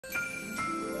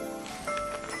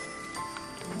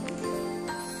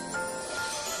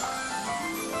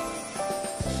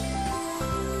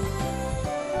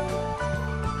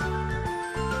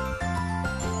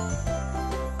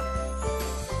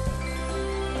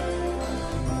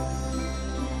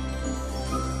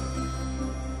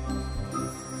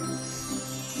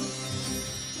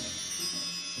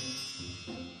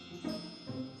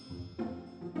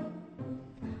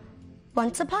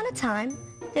Once upon a time,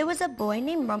 there was a boy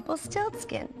named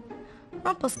Rumpelstiltskin.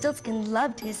 Rumpelstiltskin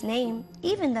loved his name,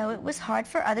 even though it was hard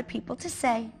for other people to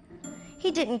say.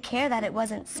 He didn't care that it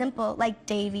wasn't simple like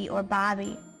Davy or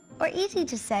Bobby, or easy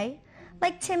to say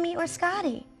like Timmy or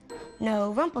Scotty.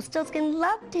 No, Rumpelstiltskin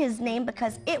loved his name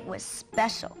because it was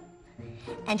special.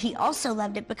 And he also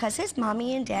loved it because his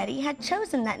mommy and daddy had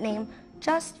chosen that name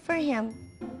just for him.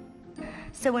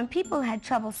 So when people had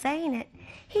trouble saying it,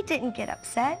 he didn't get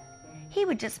upset. He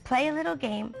would just play a little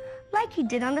game like he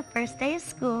did on the first day of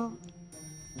school.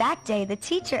 That day, the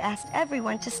teacher asked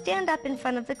everyone to stand up in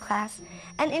front of the class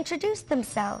and introduce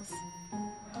themselves.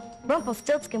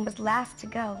 Rumpelstiltskin was last to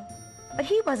go, but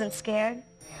he wasn't scared.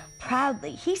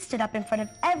 Proudly, he stood up in front of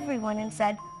everyone and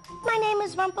said, "My name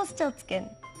is Rumpelstiltskin.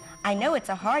 I know it's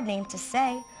a hard name to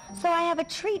say, so I have a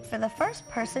treat for the first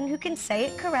person who can say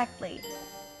it correctly."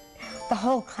 The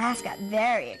whole class got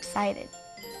very excited.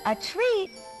 A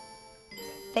treat?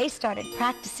 They started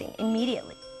practicing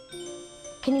immediately.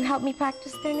 "Can you help me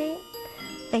practice their name?"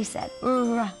 They said,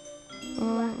 Rumpy?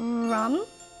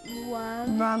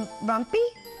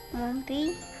 Rumpy.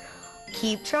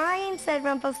 "Keep trying," said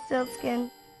Rumpelstiltskin.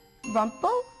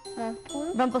 Rumple?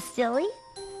 Rumple. Rumpelstilly?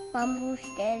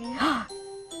 Rumpelstiltskin.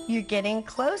 You're getting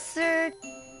closer.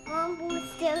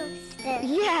 Rumpelstiltskin.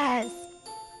 Yes.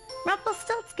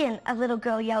 "Rumpelstiltskin," a little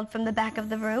girl yelled from the back of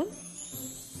the room.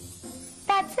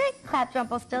 "That's it," clapped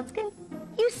Rumpelstiltskin.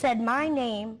 "You said my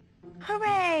name.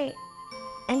 Hooray!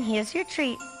 And here's your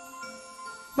treat."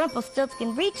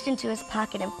 Rumpelstiltskin reached into his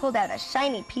pocket and pulled out a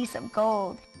shiny piece of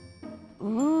gold.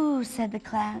 "Ooh," said the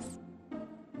class.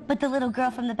 But the little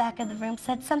girl from the back of the room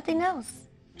said something else.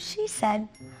 She said,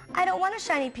 "I don't want a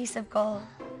shiny piece of gold."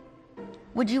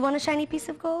 "Would you want a shiny piece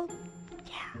of gold?"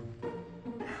 "Yeah."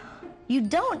 "You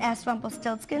don't?" asked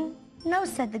Rumpelstiltskin. "No,"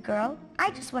 said the girl. "I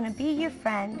just want to be your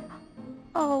friend."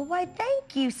 "Oh, why,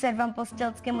 thank you," said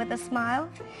Rumpelstiltskin with a smile.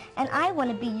 "And I want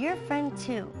to be your friend,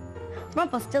 too."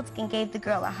 Rumpelstiltskin gave the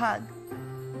girl a hug.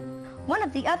 One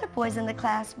of the other boys in the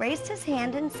class raised his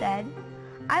hand and said,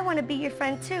 "I want to be your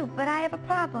friend, too, but I have a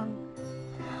problem."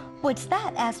 "What's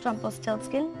that?" asked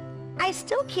Rumpelstiltskin. "I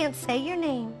still can't say your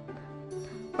name."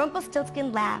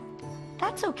 Rumpelstiltskin laughed.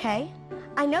 "That's okay.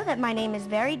 I know that my name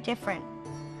is very different.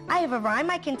 I have a rhyme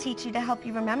I can teach you to help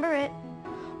you remember it.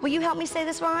 Will you help me say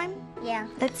this rhyme?" Yeah.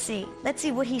 Let's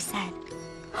see what he said.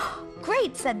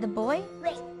 "Great," said the boy.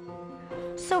 Wait.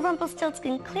 So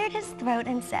Rumpelstiltskin cleared his throat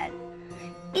and said,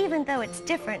 "Even though it's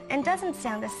different and doesn't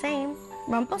sound the same,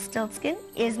 Rumpelstiltskin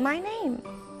is my name."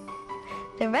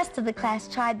 The rest of the class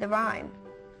tried the rhyme.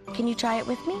 Can you try it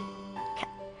with me?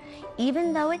 Okay.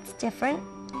 Even though it's different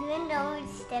Even though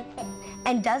it's different.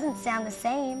 and doesn't sound the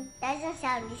same, Doesn't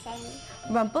sound the same.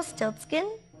 Rumpelstiltskin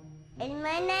Is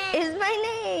my name. is my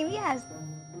name, yes.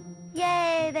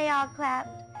 Yay, they all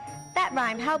clapped. That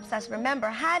rhyme helps us remember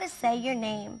how to say your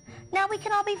name. Now we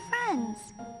can all be friends.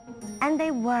 And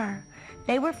they were.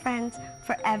 They were friends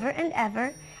forever and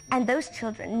ever, and those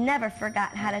children never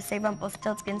forgot how to say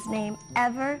Rumpelstiltskin's name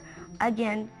ever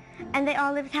again. And they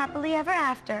all lived happily ever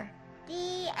after.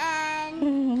 The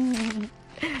end.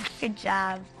 Good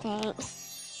job. Thanks.